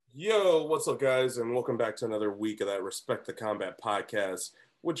Yo, what's up, guys, and welcome back to another week of that Respect the Combat podcast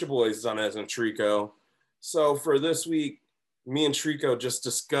with your boys, Zanez and Trico. So, for this week, me and Trico just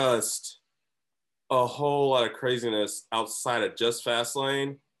discussed a whole lot of craziness outside of just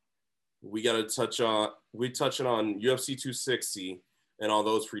Fastlane. We touching on UFC 260 and all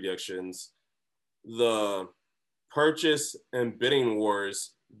those predictions, the purchase and bidding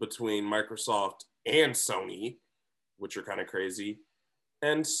wars between Microsoft and Sony, which are kind of crazy,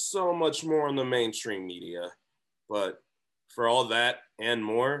 and so much more in the mainstream media. But for all that and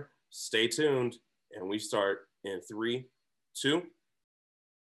more, stay tuned, and we start in 3, 2.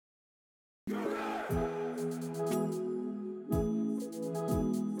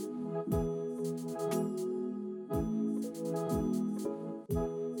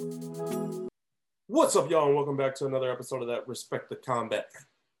 What's up, y'all, and welcome back to another episode of that Respect the Combat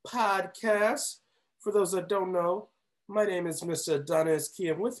podcast. For those that don't know, my name is Mr. Adonis Key,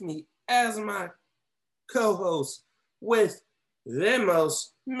 and with me as my co-host with the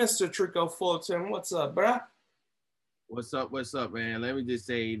most, Mr. Trico Fulton. What's up, bruh? What's up, man? Let me just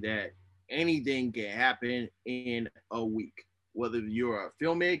say that anything can happen in a week. Whether you're a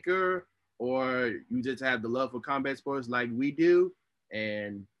filmmaker or you just have the love for combat sports like we do.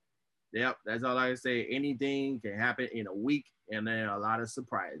 And yep, that's all I can say. Anything can happen in a week, and there are a lot of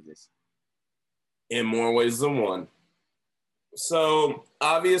surprises. In more ways than one. So,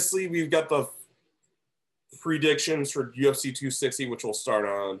 obviously, we've got the predictions for UFC 260, which we'll start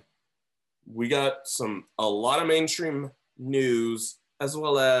on. We got a lot of mainstream news, as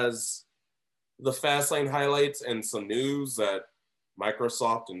well as the Fastlane highlights and some news that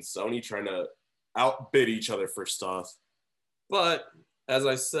Microsoft and Sony trying to outbid each other for stuff. But as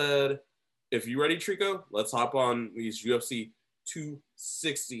I said, if you're ready, Trico, let's hop on these UFC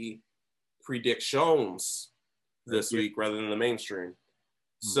 260 predictions this week rather than the mainstream.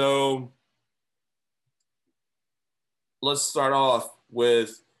 So let's start off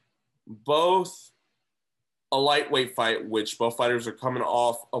with both a lightweight fight, which both fighters are coming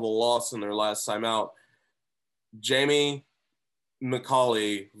off of a loss in their last time out. Jamie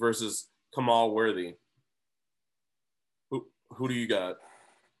McCauley versus Kamal Worthy. Who do you got?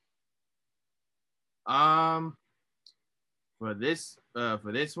 For this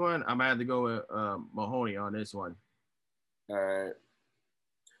one, I'm gonna have to go with Mahoney on this one. All right.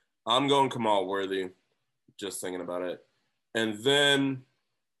 I'm going Kamal Worthy, just thinking about it. And then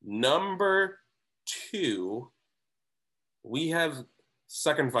number 2, we have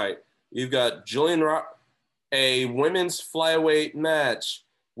second fight. You've got a women's flyweight match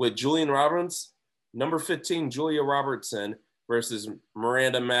with Julian Roberts, number 15, Julia Robertson versus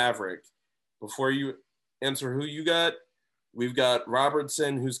Miranda Maverick. Before you answer who you got, we've got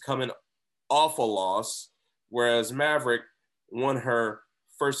Robertson, who's coming off a loss, whereas Maverick won her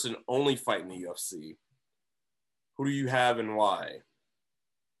first and only fight in the UFC. Who do you have and why?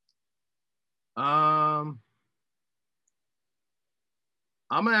 I'm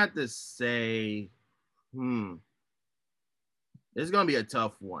gonna have to say, this is gonna be a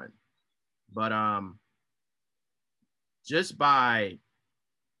tough one, but just by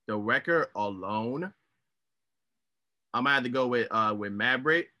the record alone, I'm gonna have to go with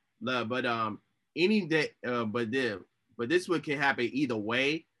Maverick. But any day, but this one can happen either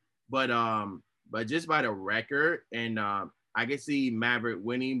way. But just by the record, and I can see Maverick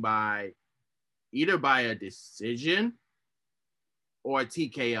winning by either by a decision or a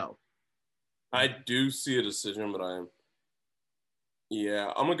TKO. I do see a decision, but I'm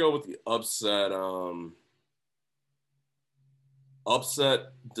gonna go with the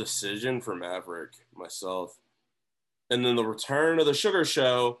upset decision for Maverick myself. And then the return of the Sugar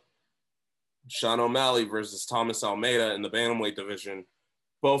Show, Sean O'Malley versus Thomas Almeida in the bantamweight division,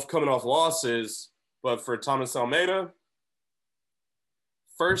 both coming off losses. But for Thomas Almeida,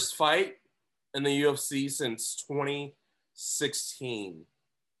 first fight in the UFC since 2016.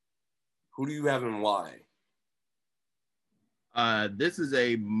 Who do you have and why? This is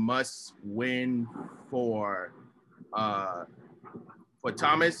a must-win for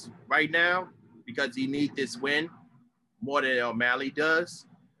Thomas right now because he needs this win more than O'Malley does.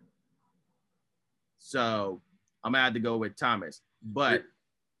 So I'm gonna have to go with Thomas, but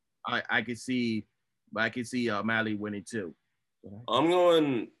I can see O'Malley winning too. I'm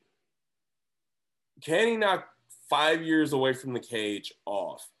going. Can he knock 5 years away from the cage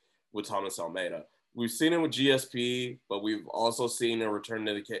off with Thomas Almeida? We've seen it with GSP, but we've also seen a return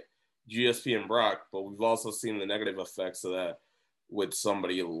to the GSP and Brock, but we've also seen the negative effects of that with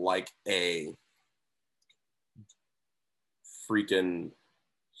somebody like a freaking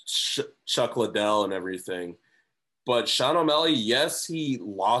Chuck Liddell and everything. But Sean O'Malley, yes, he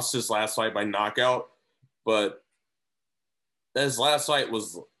lost his last fight by knockout, but his last fight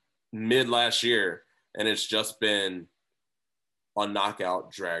was mid last year, and it's just been a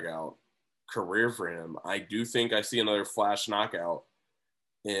knockout drag out career for him. I do think I see another flash knockout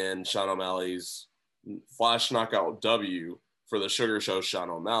in Sean O'Malley's flash knockout W for the Sugar Show Sean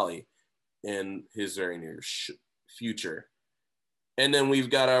O'Malley in his very near future. And then we've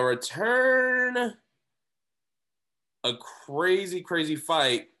got a return, a crazy, crazy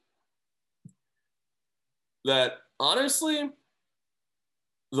fight that honestly,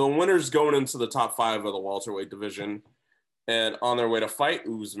 the winner's going into the top 5 of the welterweight division and on their way to fight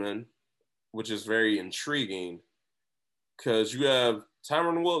Usman, which is very intriguing because you have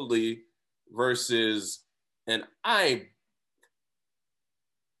Tyron Woodley versus, and I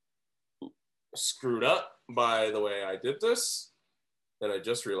screwed up by the way I did this, and I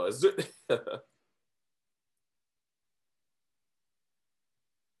just realized it.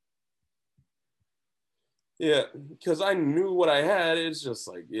 Yeah, because I knew what I had. It's just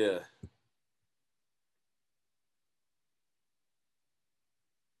like, yeah.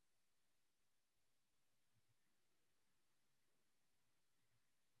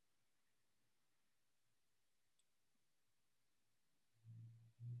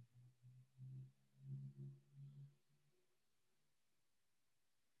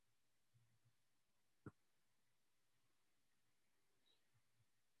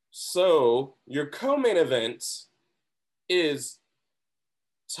 So your co-main event is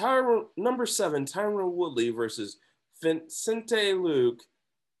number 7, Tyron Woodley versus Vicente Luque,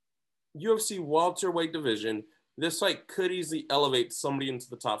 UFC welterweight division. This fight could easily elevate somebody into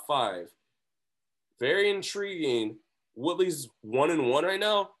the top 5. Very intriguing. Woodley's 1-1 right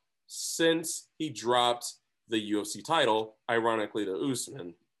now since he dropped the UFC title, ironically to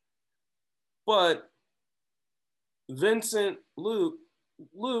Usman. But Vincent Luque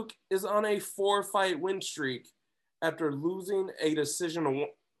is on a 4-fight win streak after losing a decision to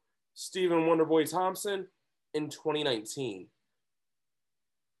Stephen Wonderboy Thompson in 2019.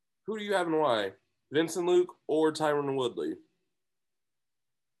 Who do you have and why? Vincent Luque or Tyron Woodley?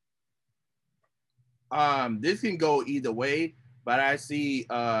 This can go either way, but I see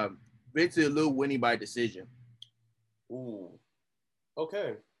Vincent Luque winning by decision. Ooh,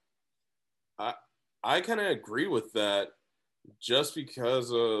 okay. I kind of agree with that, just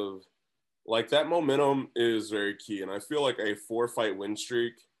because of like that momentum is very key, and I feel like a 4-fight win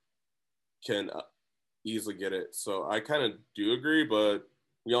streak can easily get it. So I kind of do agree, but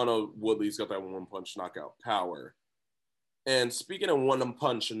we all know Woodley's got that one-punch knockout power. And speaking of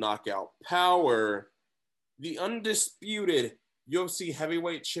one-punch knockout power, the undisputed UFC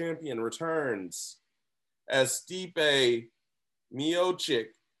heavyweight champion returns as Stipe Miocic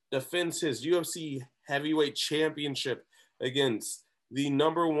defends his UFC heavyweight championship against the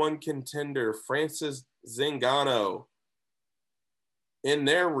number 1 contender, Francis Ngannou, in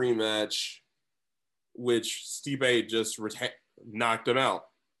their rematch, which Stipe just knocked him out.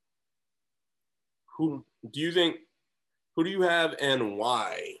 Who do you have and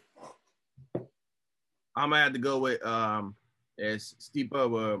why? I'm gonna have to go with as Stipe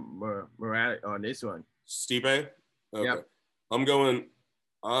Morales on this one. Stipe? Okay. Yep.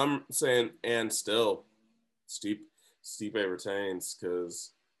 I'm saying and still Stipe retains,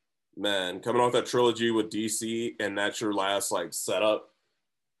 because man, coming off that trilogy with DC and that's your last like setup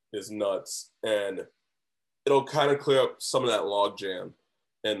is nuts, and it'll kind of clear up some of that logjam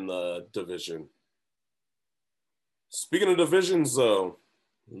in the division. Speaking of divisions, though,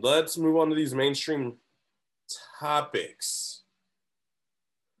 let's move on to these mainstream topics.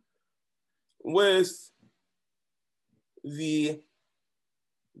 With we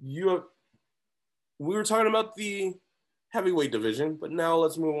were talking about the heavyweight division, but now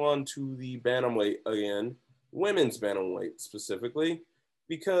let's move on to the bantamweight again, women's bantamweight specifically,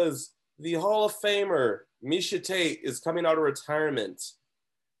 because the Hall of Famer Miesha Tate is coming out of retirement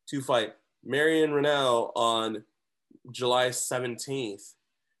to fight Marion Reneau on July 17th.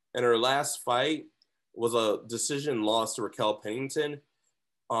 And her last fight was a decision loss to Raquel Pennington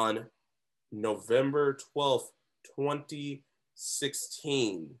on November 12th,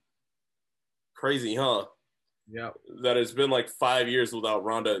 2016. Crazy, huh? Yeah. That it's been like 5 years without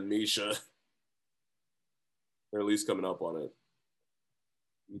Ronda and Miesha. Or at least coming up on it.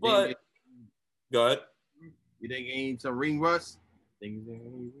 But go ahead. You think you need some ring rust?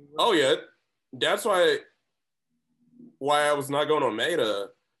 Oh yeah, that's why I was not going to Maida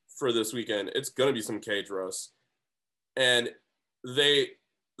for this weekend. It's gonna be some cage rust, and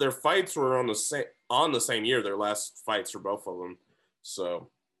their fights were on the same year. Their last fights for both of them. So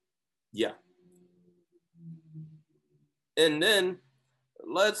yeah. And then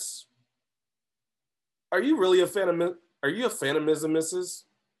let's. Are you really a fan of? Are you a fan of Ms. and Mrs.?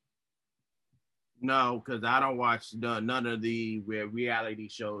 No, because I don't watch none of the reality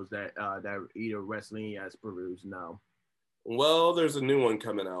shows that that either wrestling has produced. No. Well, there's a new one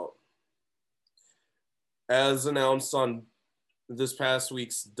coming out. As announced on this past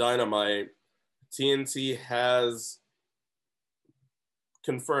week's Dynamite, TNT has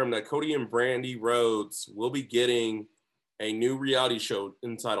confirmed that Cody and Brandy Rhodes will be getting a new reality show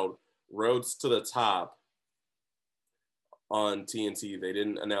entitled Rhodes to the Top on TNT. They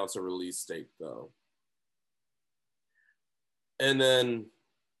didn't announce a release date, though. And then,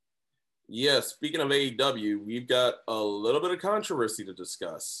 yeah, speaking of AEW, we've got a little bit of controversy to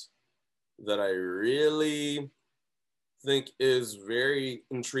discuss that I really think is very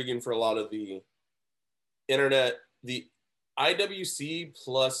intriguing for a lot of the internet, the IWC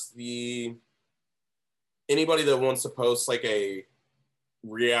plus the anybody that wants to post like a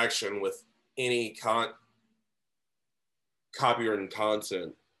reaction with any copywritten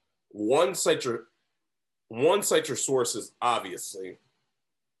content. One, cite your sources, obviously.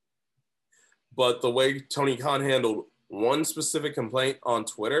 But the way Tony Khan handled one specific complaint on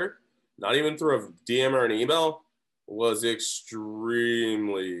Twitter, not even through a DM or an email, was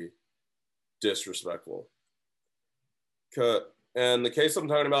extremely disrespectful. And the case I'm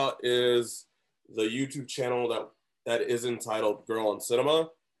talking about is the YouTube channel that is entitled Girl on Cinema,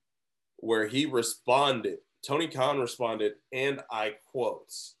 where he responded, Tony Khan responded, and I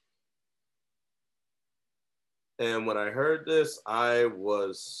quote. And when I heard this, I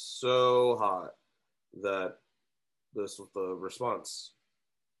was so hot that this was the response.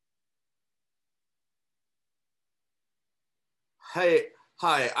 Hey,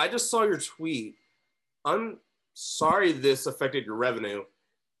 hi, I just saw your tweet. I'm sorry this affected your revenue.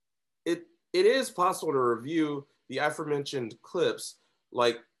 It is possible to review the aforementioned clips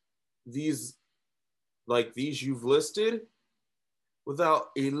like these you've listed without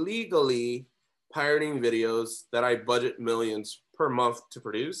illegally pirating videos that I budget millions per month to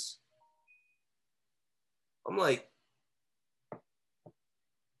produce. I'm like,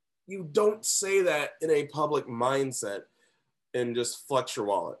 you don't say that in a public mindset and just flex your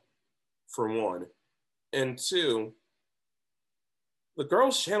wallet, for one. And two, the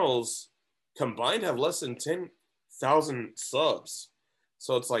girls' channels combined have less than 10,000 subs.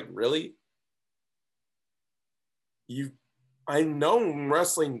 So it's like, really? I know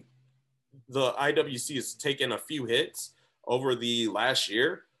wrestling, the IWC has taken a few hits over the last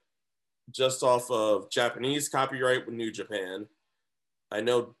year just off of Japanese copyright with New Japan. I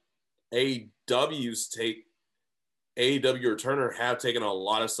know AEW or Turner have taken a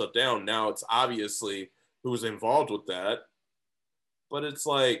lot of stuff down. Now it's obviously who's involved with that. But it's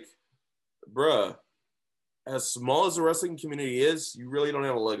like, bruh, as small as the wrestling community is, you really don't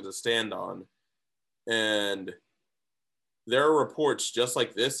have a leg to stand on. And there are reports just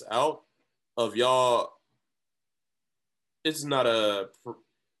like this out of y'all. It's not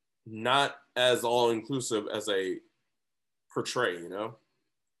as all inclusive as a portray, you know?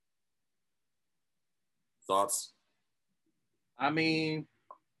 Thoughts? I mean,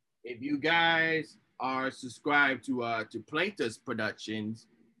 if you guys are subscribed to Plaintiff's Productions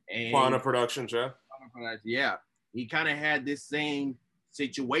and Plana Productions, yeah. Yeah, he kind of had this same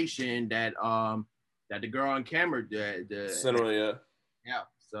situation that the girl on camera Cinema, yeah. Yeah,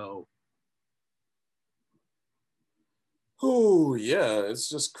 so. Oh yeah, it's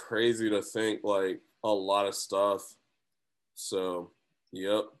just crazy to think like a lot of stuff. So,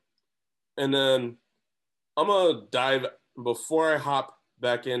 yep. And then I'm gonna dive before I hop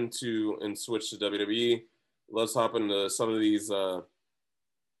back into and switch to WWE. Let's hop into some of these NFL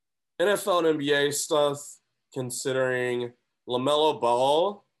and NBA stuff. Considering LaMelo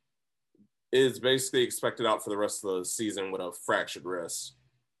Ball is basically expected out for the rest of the season with a fractured wrist.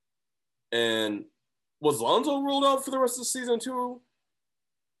 And was Lonzo ruled out for the rest of the season too?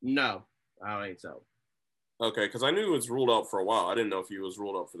 No, I don't think so. Okay, because I knew he was ruled out for a while. I didn't know if he was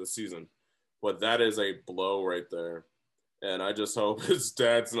ruled out for the season. But that is a blow right there. And I just hope his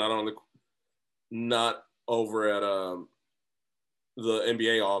dad's not over at the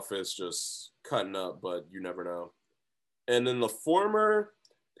NBA office just cutting up, but you never know. And then the former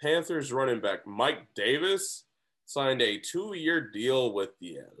Panthers running back Mike Davis signed a 2-year deal with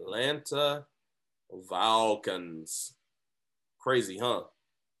the Atlanta Falcons. Crazy, huh?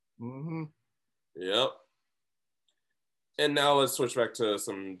 Mm-hmm. Yep. And now let's switch back to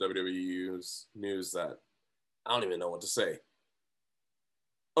some WWE news that I don't even know what to say.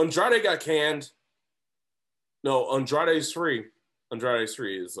 Andrade got canned. No, Andrade's free. Andrade's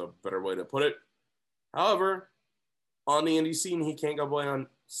free is a better way to put it. However, on the indie scene, he can't go by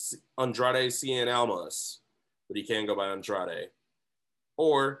Andrade Cien Almas, but he can go by Andrade.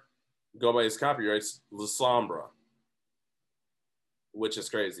 Or go by his copyrights, La Sombra, which is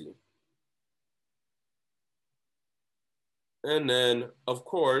crazy. And then, of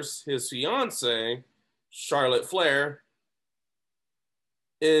course, his fiance, Charlotte Flair,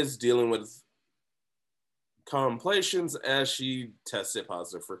 is dealing with complications as she tested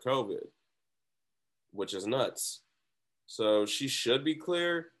positive for COVID, which is nuts. So she should be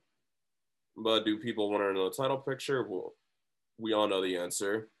clear, but do people want to know the title picture? Well, we all know the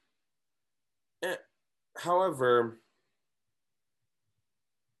answer. However,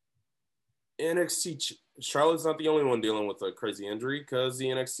 NXT Charlotte's not the only one dealing with a crazy injury, because the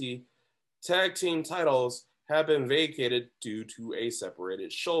NXT tag team titles have been vacated due to a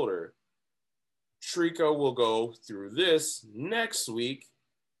separated shoulder. Trico will go through this next week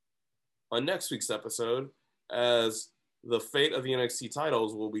on next week's episode, as the fate of the NXT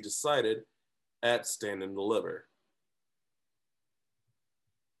titles will be decided at Stand and Deliver.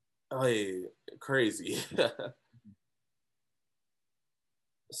 Hey, crazy.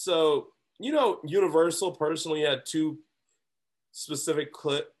 So, Universal personally had two specific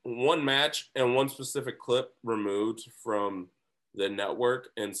one match and one specific clip removed from the network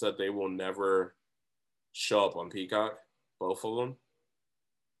and said they will never show up on Peacock, both of them.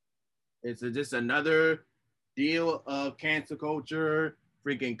 It's just another deal of cancel culture,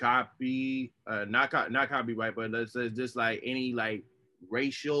 freaking copy, not copyright, but let's say just like any like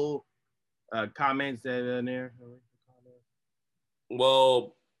racial comments that are in there.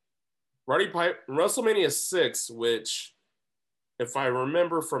 Well, Roddy Piper, WrestleMania 6, which, if I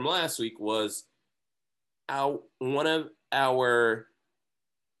remember from last week, was one of our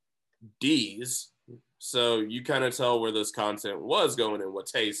D's. So you kind of tell where this content was going and what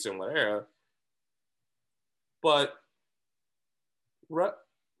taste and what era. But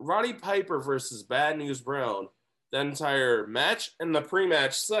Roddy Piper versus Bad News Brown, the entire match and the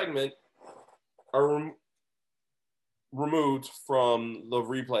pre-match segment are removed from the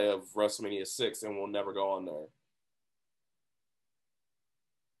replay of WrestleMania 6 and will never go on there.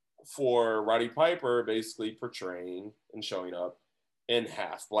 For Roddy Piper basically portraying and showing up in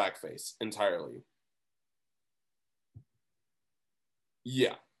half blackface entirely.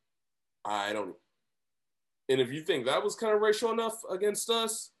 Yeah. I don't. And if you think that was kind of racial enough against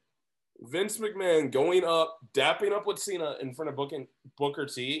us, Vince McMahon going up, dapping up with Cena in front of Booker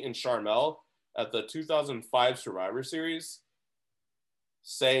T and Sharmell at the 2005 Survivor Series,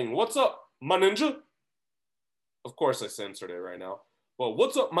 saying, "What's up, my ninja?" Of course I censored it right now. Well,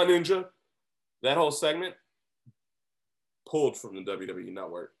 "What's up, my ninja?" That whole segment pulled from the WWE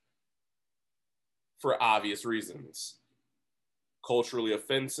Network for obvious reasons. Culturally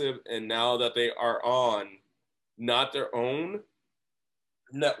offensive, and now that they are on not their own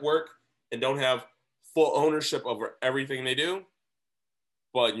network and don't have full ownership over everything they do,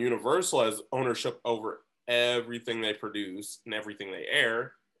 but Universal has ownership over everything they produce and everything they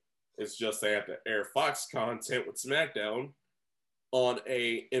air. It's just they have to air Fox content with SmackDown on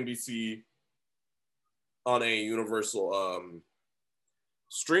a NBC, on a Universal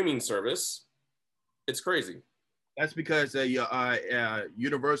streaming service. It's crazy. That's because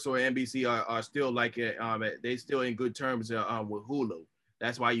Universal and NBC are still like they still in good terms with Hulu.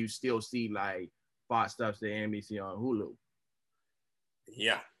 That's why you still see like Fox stuff to NBC on Hulu.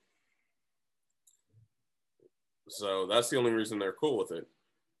 Yeah. So that's the only reason they're cool with it.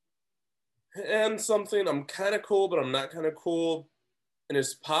 And something I'm kind of cool, but I'm not kind of cool, and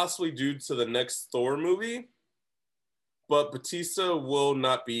it's possibly due to the next Thor movie, but Batista will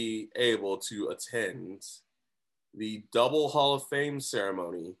not be able to attend the double Hall of Fame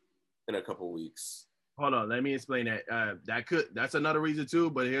ceremony in a couple weeks. Hold on, let me explain that. That's another reason too,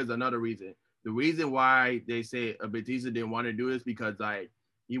 but here's another reason. The reason why they say Batista didn't want to do this because like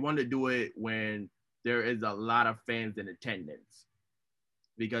he wanted to do it when there is a lot of fans in attendance,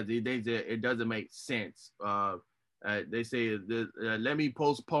 because it doesn't make sense. They say let me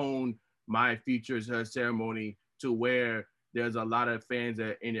postpone my future ceremony to where there's a lot of fans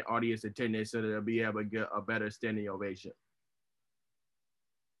in the audience attendance, so they'll be able to get a better standing ovation.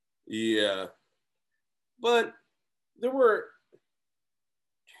 Yeah. But there were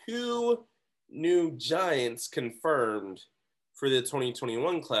 2 new giants confirmed for the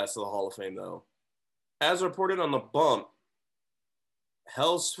 2021 class of the Hall of Fame, though. As reported on The Bump,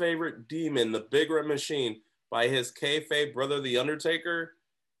 Hell's Favorite Demon, the Big Red Machine, by his kayfabe brother, The Undertaker,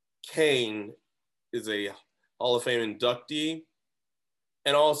 Kane, is a Hall of Fame inductee,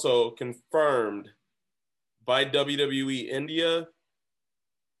 and also confirmed by WWE India,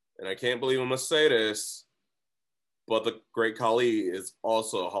 and I can't believe I'm going to say this, but the Great Khali is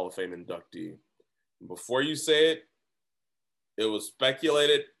also a Hall of Fame inductee. Before you say it, it was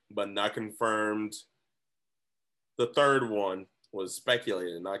speculated but not confirmed. The third one was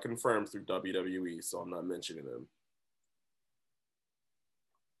speculated, not confirmed through WWE, so I'm not mentioning him.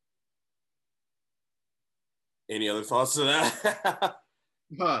 Any other thoughts to that?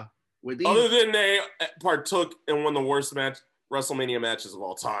 Other than they partook in one of the worst WrestleMania matches of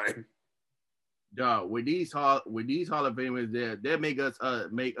all time. With these Hall of Famers, they make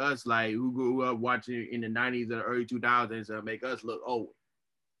us like who grew up watching in the 90s or the early 2000s, make us look old.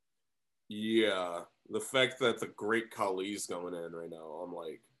 Yeah, the fact that the Great Khali's going in right now, I'm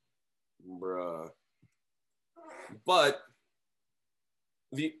like, bruh. But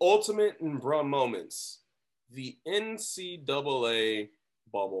the ultimate and bruh moments, the NCAA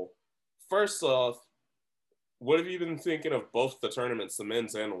bubble. First off, what have you been thinking of both the tournaments, the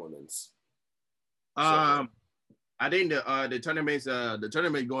men's and the women's? I think the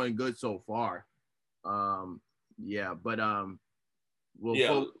tournament going good so far. Yeah, but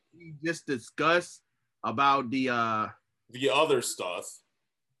we'll just discuss about the other stuff.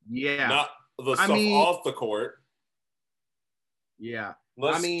 Yeah, not the stuff off the court. Yeah,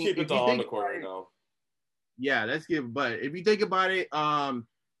 let's keep it on the court right now. Yeah, let's give. But if you think about it,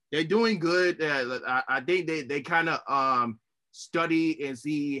 they're doing good. I think they kind of study and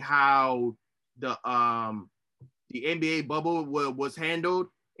see how the NBA bubble was handled,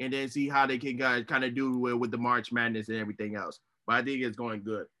 and then see how they can kind of do with the March Madness and everything else. But I think it's going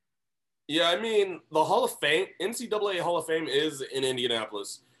good. Yeah, I mean, the Hall of Fame, NCAA Hall of Fame is in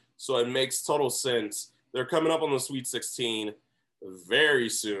Indianapolis, so it makes total sense. They're coming up on the Sweet 16 very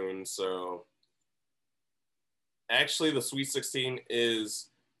soon, so actually the Sweet 16 is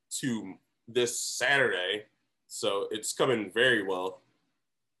to this Saturday, so it's coming very well.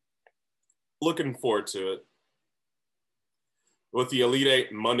 Looking forward to it. With the Elite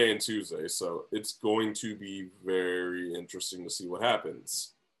Eight Monday and Tuesday, so it's going to be very interesting to see what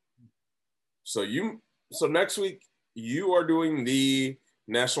happens. So next week you are doing the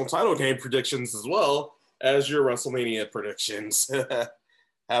national title game predictions as well as your WrestleMania predictions.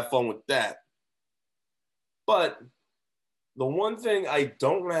 Have fun with that. But the one thing I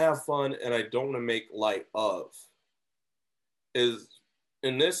don't want to have fun and I don't want to make light of is,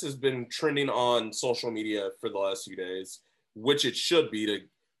 and this has been trending on social media for the last few days, which it should be to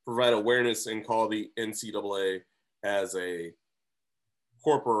provide awareness and call the NCAA as a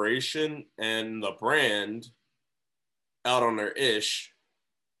corporation and the brand out on their ish,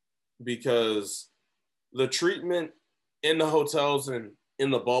 because the treatment in the hotels and in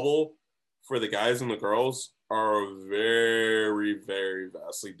the bubble for the guys and the girls are very, very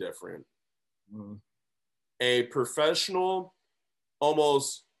vastly different. Mm-hmm. A professional,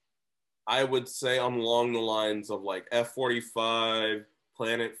 almost, I would say, along the lines of like F45,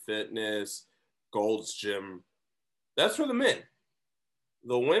 Planet Fitness, Gold's Gym, that's for the men.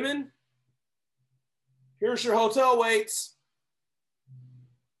 The women, here's your hotel weights.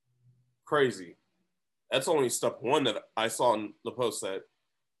 Crazy. That's only step one that I saw in the post that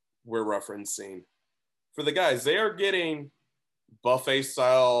we're referencing. For the guys, they are getting buffet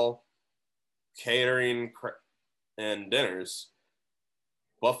style catering and dinners,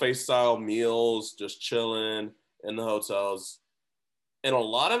 buffet style meals, just chilling in the hotels. And a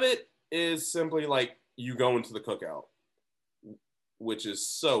lot of it is simply like you go into the cookout, which is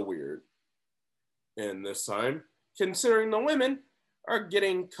so weird in this time, considering the women are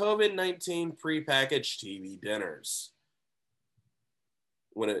getting COVID-19 prepackaged TV dinners.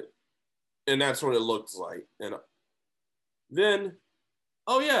 And that's what it looks like. And then,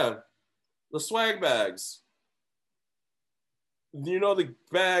 oh yeah, the swag bags. You know, the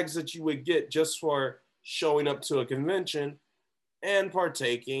bags that you would get just for showing up to a convention and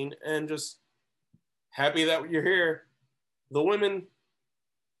partaking and just happy that you're here. The women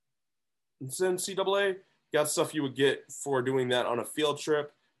in NCAA got stuff you would get for doing that on a field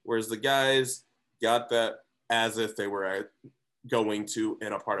trip, whereas the guys got that as if they were going to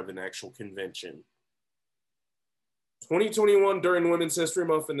and a part of an actual convention. 2021 during Women's History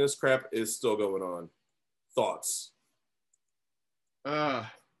Month and this crap is still going on. Thoughts? I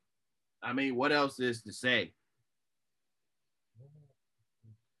mean, what else is to say?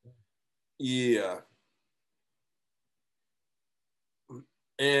 Yeah.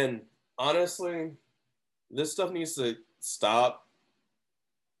 And honestly, this stuff needs to stop.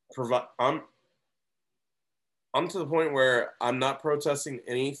 I'm to the point where I'm not protesting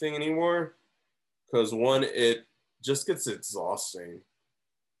anything anymore because, one, it just gets exhausting.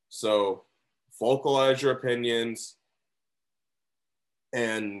 So vocalize your opinions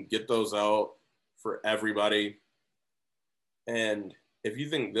and get those out for everybody. And if you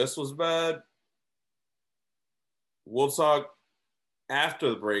think this was bad, we'll talk after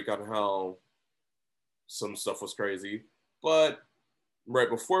the break on how some stuff was crazy. But right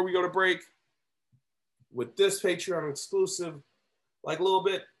before we go to break, with this Patreon exclusive, like a little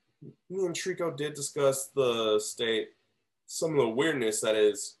bit, me and Trico did discuss the state, some of the weirdness that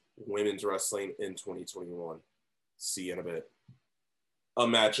is women's wrestling in 2021. See you in a bit. A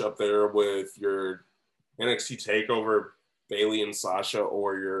match up there with your NXT TakeOver Bayley and Sasha,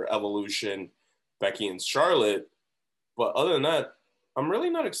 or your Evolution Becky and Charlotte. But other than that, I'm really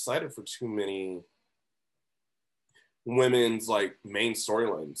not excited for too many women's like main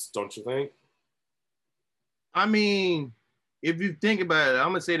storylines, don't you think? I mean, if you think about it, I'm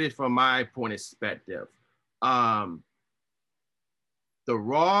gonna say this from my point of perspective. The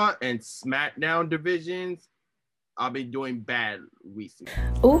Raw and SmackDown divisions, I've been doing bad recently.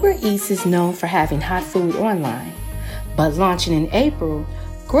 Uber Eats is known for having hot food online, but launching in April,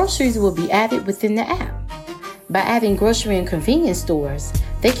 groceries will be added within the app. By adding grocery and convenience stores,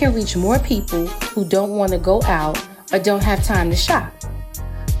 they can reach more people who don't want to go out or don't have time to shop.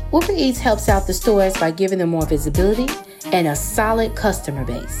 Uber Eats helps out the stores by giving them more visibility and a solid customer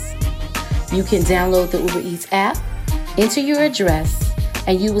base. You can download the Uber Eats app, enter your address,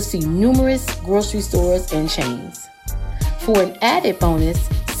 and you will see numerous grocery stores and chains. For an added bonus,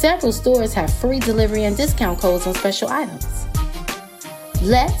 several stores have free delivery and discount codes on special items.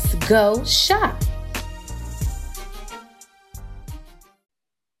 Let's go shop.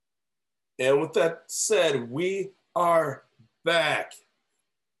 And with that said, we are back.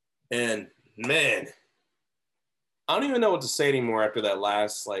 And man, I don't even know what to say anymore after that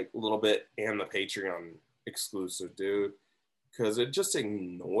last like little bit and the Patreon exclusive, dude. Because it just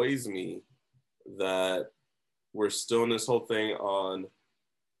annoys me that we're still in this whole thing on,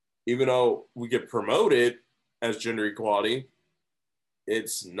 even though we get promoted as gender equality,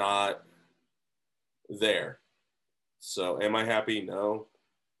 it's not there. So am I happy? No.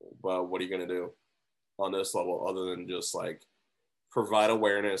 But what are you going to do on this level other than just like provide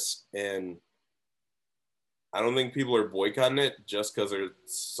awareness? And I don't think people are boycotting it just because there's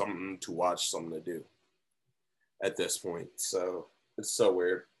something to watch, something to do at this point. So it's so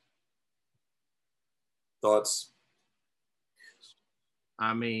weird. Thoughts?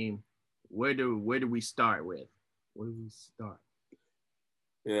 I mean, where do we start with? Where do we start?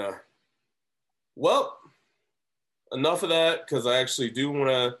 Yeah. Well, enough of that, because I actually do want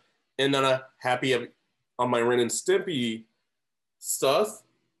to end on a happy on my Ren and Stimpy stuff.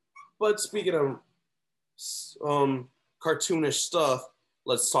 But speaking of cartoonish stuff,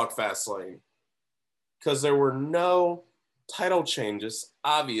 let's talk Fastlane. Because there were no title changes,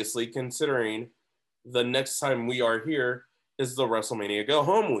 obviously, considering the next time we are here is the WrestleMania Go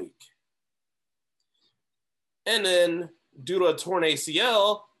Home week. And then, due to a torn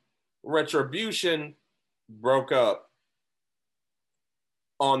ACL, Retribution broke up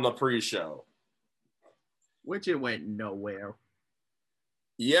on the pre-show. Which it went nowhere.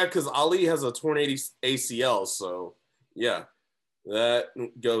 Yeah, because Ali has a torn ACL, so yeah, that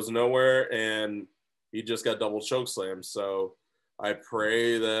goes nowhere, and he just got double chokeslammed. So I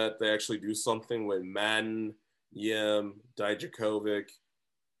pray that they actually do something with Madden, Yim, Dijakovic,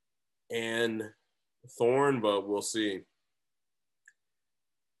 and Thorne, but we'll see.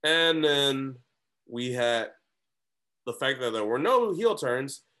 And then we had the fact that there were no heel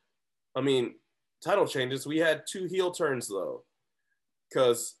turns. I mean, title changes. We had 2 heel turns, though.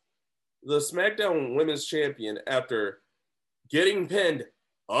 Because the SmackDown Women's Champion, after getting pinned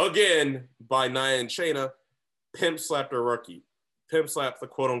again by Nia and Shayna, pimp slapped her rookie. Pimp slapped the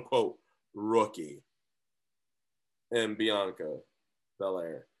quote-unquote rookie. And Bianca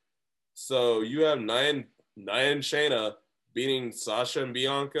Belair. So you have Nia and Shayna beating Sasha and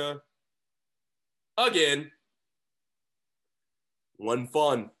Bianca again. One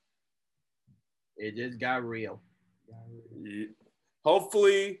fun. It just got real.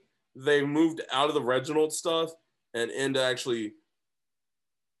 Hopefully they moved out of the Reginald stuff and into actually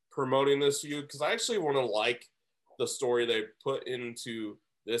promoting this feud, because I actually want to like the story they put into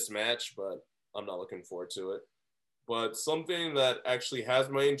this match, but I'm not looking forward to it. But something that actually has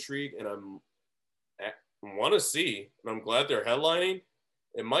my intrigue and I want to see, and I'm glad they're headlining,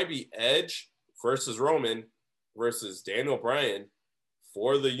 it might be Edge versus Roman versus Daniel Bryan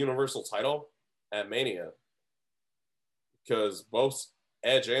for the Universal title at Mania. Because both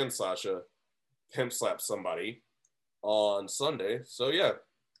Edge and Sasha pimp slapped somebody on Sunday. So, yeah.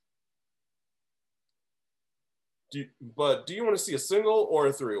 But do you want to see a single or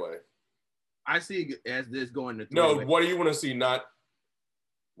a 3-way? I see as this going to 3-way. No, what do you want to see? Not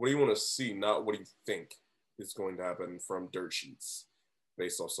what do you want to see? Not what do you think is going to happen from dirt sheets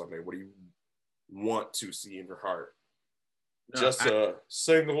based off Sunday? What do you want to see in your heart? Just a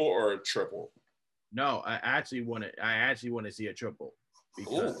single or a triple? No, I actually want to see a triple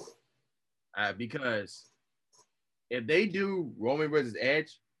because if they do Roman versus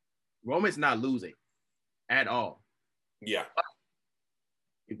Edge, Roman's not losing at all. Yeah.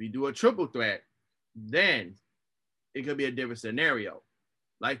 If you do a triple threat, then it could be a different scenario.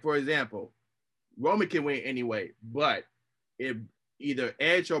 Like, for example, Roman can win anyway, but if either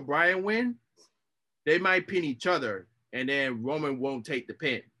Edge or Bryan win, they might pin each other, and then Roman won't take the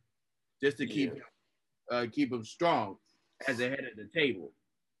pin just to keep him strong as the head of the table.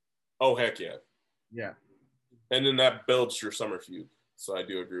 Oh, heck yeah. Yeah. And then that builds your summer feud. So I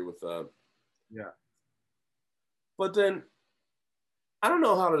do agree with that. Yeah. But then, I don't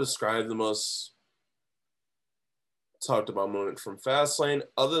know how to describe the most talked about moment from Fastlane,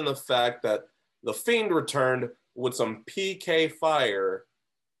 other than the fact that The Fiend returned with some PK fire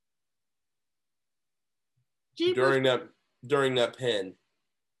during that pin.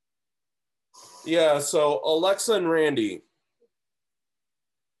 Yeah, so Alexa and Randy.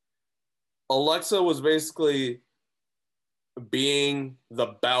 Alexa was basically being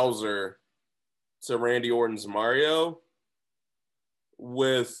the Bowser to Randy Orton's Mario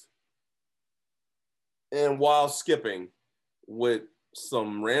while skipping with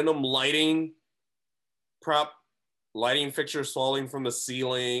some random lighting fixtures falling from the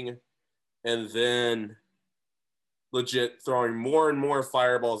ceiling, and then legit throwing more and more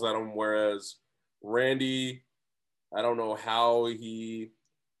fireballs at him, whereas Randy, I don't know how he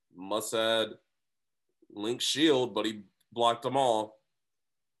must have Link's shield, but he blocked them all.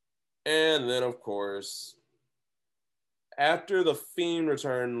 And then, of course, after the Fiend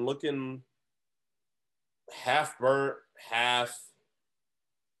returned, looking half burnt, half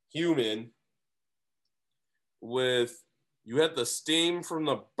human, you had the steam from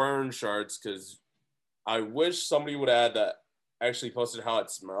the burn shards, because I wish somebody would add that, actually posted how it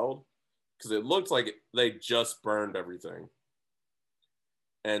smelled, because it looked like they just burned everything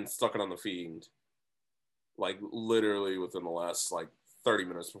and stuck it on the Fiend, like literally within the last 30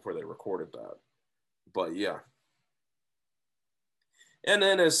 minutes before they recorded that. But yeah. And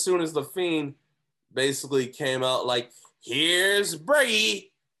then as soon as the Fiend basically came out like, here's Bray,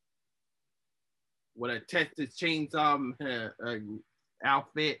 with a Texas Chainsaw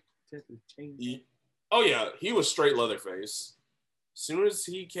outfit. Texas Chainsaw. Oh yeah, he was straight Leatherface. As soon as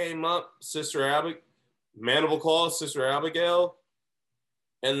he came up, Mandible Claw, Sister Abigail,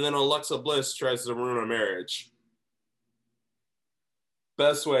 and then Alexa Bliss tries to ruin a marriage.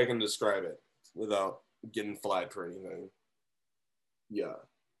 Best way I can describe it without getting flagged for anything. Yeah.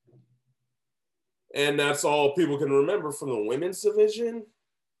 And that's all people can remember from the women's division.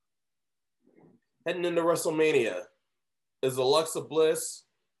 Heading into WrestleMania is Alexa Bliss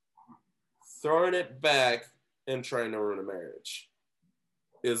throwing it back and trying to ruin a marriage.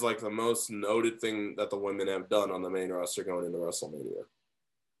 Is the most noted thing that the women have done on the main roster going into WrestleMania.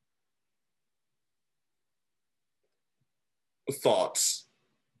 Thoughts?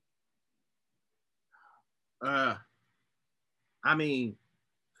 I mean,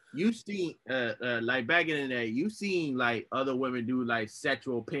 you seen back in the day, you seen other women do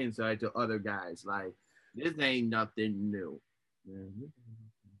sexual pins to other guys. This ain't nothing new. Mm-hmm.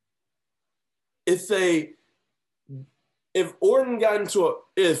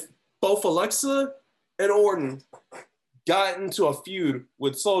 If both Alexa and Orton got into a feud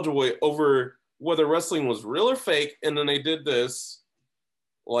with Soulja Boy over whether wrestling was real or fake, and then they did this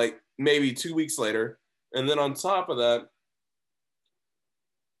maybe 2 weeks later, and then on top of that,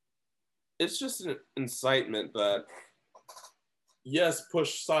 it's just an incitement that, yes,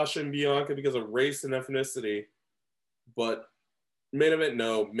 push Sasha and Bianca because of race and ethnicity, but main event,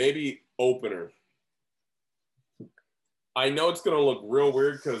 no, maybe opener. I know it's going to look real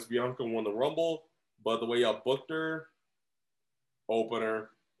weird because Bianca won the Rumble, but the way y'all booked her, opener.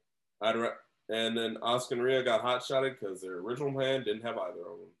 And then Asuka and Rhea got hot-shotted because their original plan didn't have either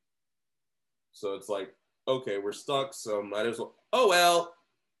of them. So it's okay, we're stuck, so might as well. Oh, well.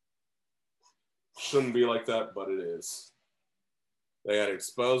 Shouldn't be like that, but it is. They got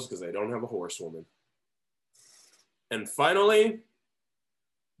exposed because they don't have a horsewoman. And finally,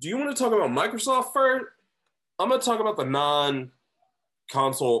 do you want to talk about Microsoft first? I'm going to talk about the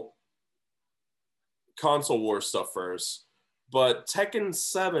non-console war stuff first. But Tekken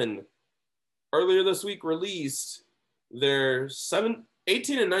 7 earlier this week released their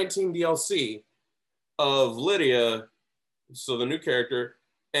 18 and 19 DLC of Lydia, so the new character,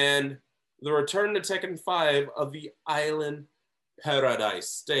 and the return to Tekken 5 of the Island Paradise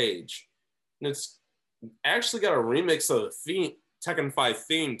stage. And it's actually got a remix of the theme, Tekken 5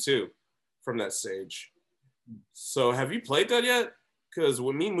 theme too, from that stage. So have you played that yet? Because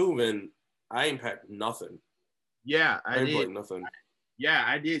with me moving, I ain't packed nothing. Yeah, I ain't played nothing. Yeah,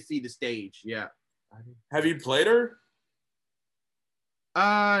 I did see the stage. Yeah. Have you played her?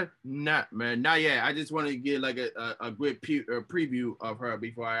 Not yet. I just want to get like a good preview of her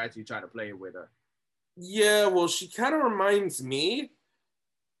before I actually try to play it with her. Yeah, well, she kind of reminds me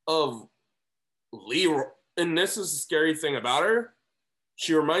of Leroy. And this is the scary thing about her.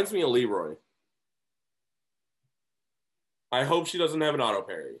 She reminds me of Leroy. I hope she doesn't have an auto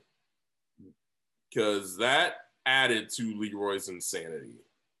parry. Because that added to Leroy's insanity.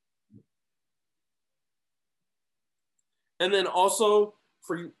 And then also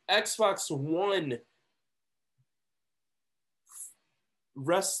for you Xbox One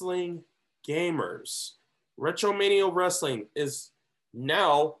wrestling gamers, Retromania Wrestling is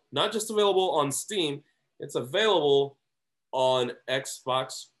now not just available on Steam, it's available on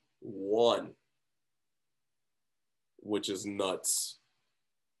Xbox One, which is nuts.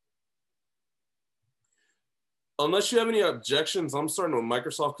 Unless you have any objections, I'm starting with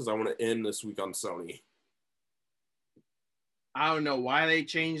Microsoft because I want to end this week on Sony. I don't know why they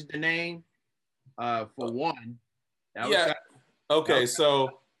changed the name. For one. Yeah. Okay,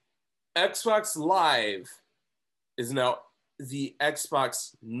 so Xbox Live is now the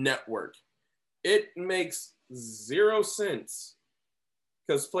Xbox Network. It makes zero sense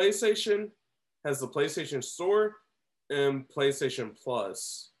because PlayStation has the PlayStation Store and PlayStation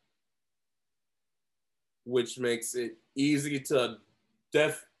Plus, which makes it easy to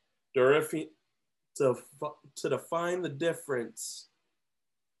define the difference.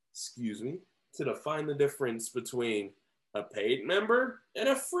 To define the difference between a paid member and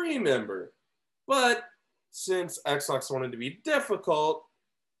a free member. But since Xbox wanted to be difficult,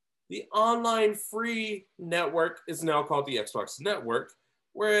 the online free network is now called the Xbox Network,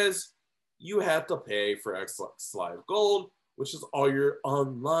 whereas you have to pay for Xbox Live Gold, which is all your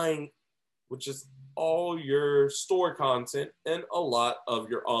online, which is all your store content and a lot of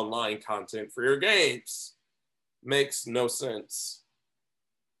your online content for your games. Makes no sense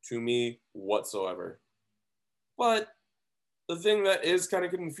to me whatsoever. But the thing that is kind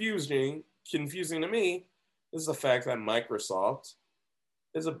of confusing to me is the fact that Microsoft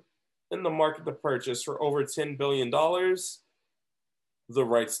is in the market to purchase for over $10 billion the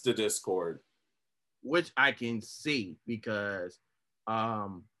rights to Discord. Which I can see because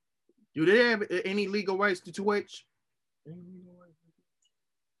do they have any legal rights to Twitch?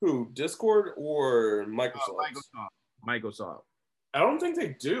 Who, Discord or Microsoft? Microsoft. I don't think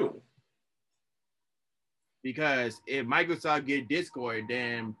they do. Because if Microsoft get Discord,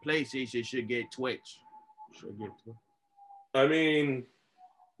 then PlayStation should get Twitch. I mean,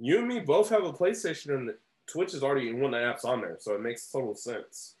 you and me both have a PlayStation, and Twitch is already one of the apps on there, so it makes total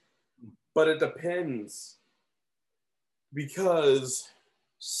sense. But it depends. Because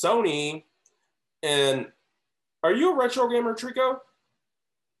Sony and... Are you a retro gamer, Trico?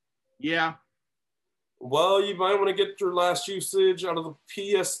 Yeah. Well, you might want to get your last usage out of the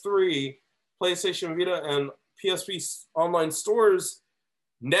PS3, PlayStation Vita, and PSP online stores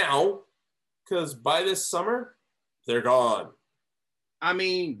now, because by this summer, they're gone. I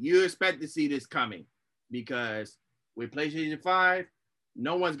mean, you expect to see this coming because with PlayStation 5,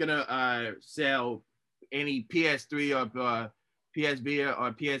 no one's going to sell any PS3 or PSP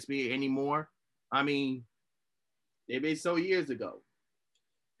or PSP anymore. I mean, they've been so years ago.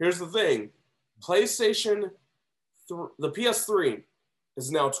 Here's the thing. PlayStation, the PS3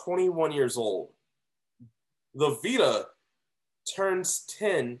 is now 21 years old. The Vita turns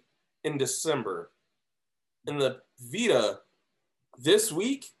 10 in December. And the Vita this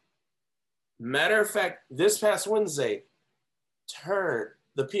week, matter of fact, this past Wednesday, the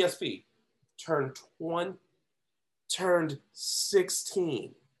PSP turned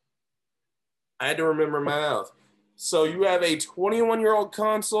 16. I had to remember my mouth. So you have a 21-year-old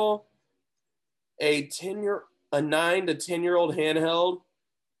console, a 9 to 10-year-old handheld,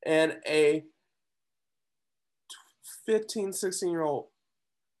 and a 15, 16-year-old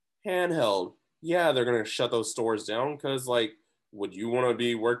handheld. Yeah, they're going to shut those stores down because, like, would you want to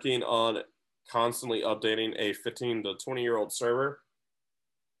be working on constantly updating a 15 to 20-year-old server?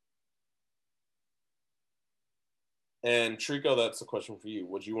 And Trico, that's a question for you.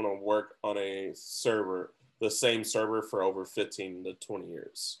 Would you want to work on a server, the same server, for over 15 to 20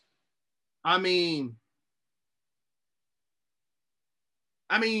 years? I mean,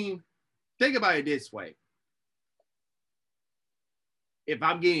 think about it this way. If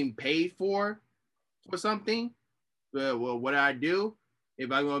I'm getting paid for something, well, what I do,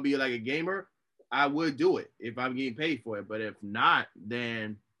 if I'm going to be like a gamer, I would do it if I'm getting paid for it. But if not,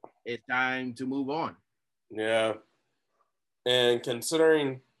 then it's time to move on. Yeah. And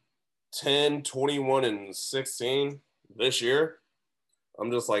considering 10, 21, and 16 this year,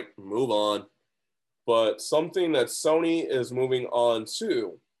 I'm just like, move on. But something that Sony is moving on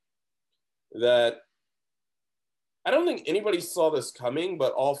to that I don't think anybody saw this coming,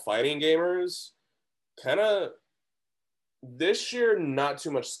 but all fighting gamers kind of this year, not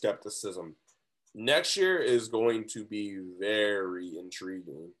too much skepticism. Next year is going to be very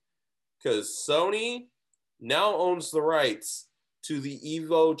intriguing because Sony now owns the rights to the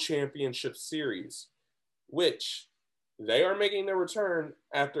Evo Championship Series, which they are making their return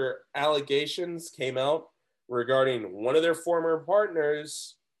after allegations came out regarding one of their former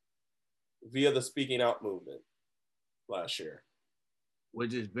partners via the Speaking Out movement last year.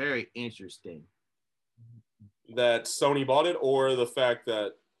 Which is very interesting. That Sony bought it, or the fact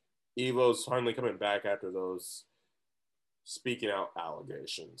that Evo's finally coming back after those Speaking Out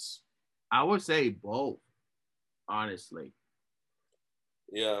allegations. I would say both, honestly.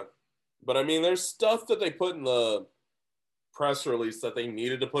 Yeah. But I mean, there's stuff that they put in the press release that they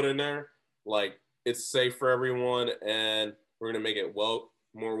needed to put in there. Like, it's safe for everyone and we're going to make it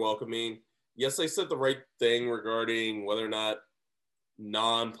more welcoming. Yes, they said the right thing regarding whether or not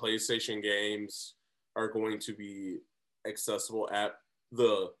non-PlayStation games are going to be accessible at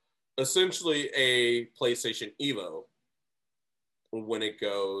the essentially a PlayStation Evo when it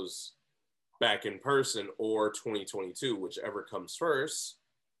goes back in person or 2022, whichever comes first.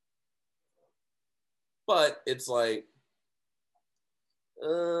 But it's like,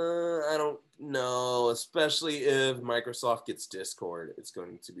 I don't know, especially if Microsoft gets Discord. It's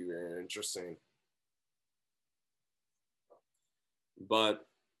going to be very interesting. But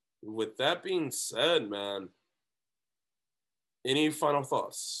with that being said, man, any final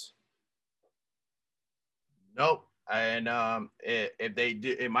thoughts? Nope. And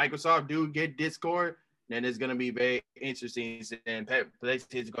if Microsoft do get Discord, then it's gonna be very interesting. And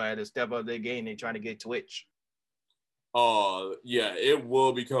PlayStation's gonna have to step up their game and try to get Twitch. Yeah, it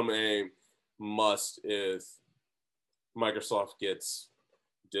will become a must if Microsoft gets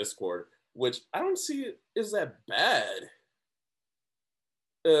Discord, which I don't see is that bad.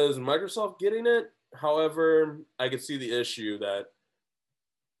 Is Microsoft getting it? However, I could see the issue that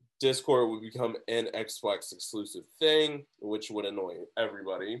Discord would become an Xbox exclusive thing, which would annoy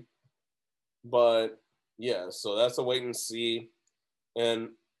everybody. But yeah, so that's a wait and see. And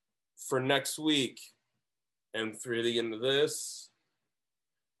for next week, and through the end of this,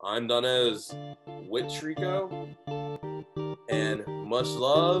 I'm done as Witrico, and much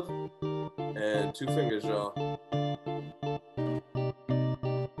love, and 2 fingers, y'all.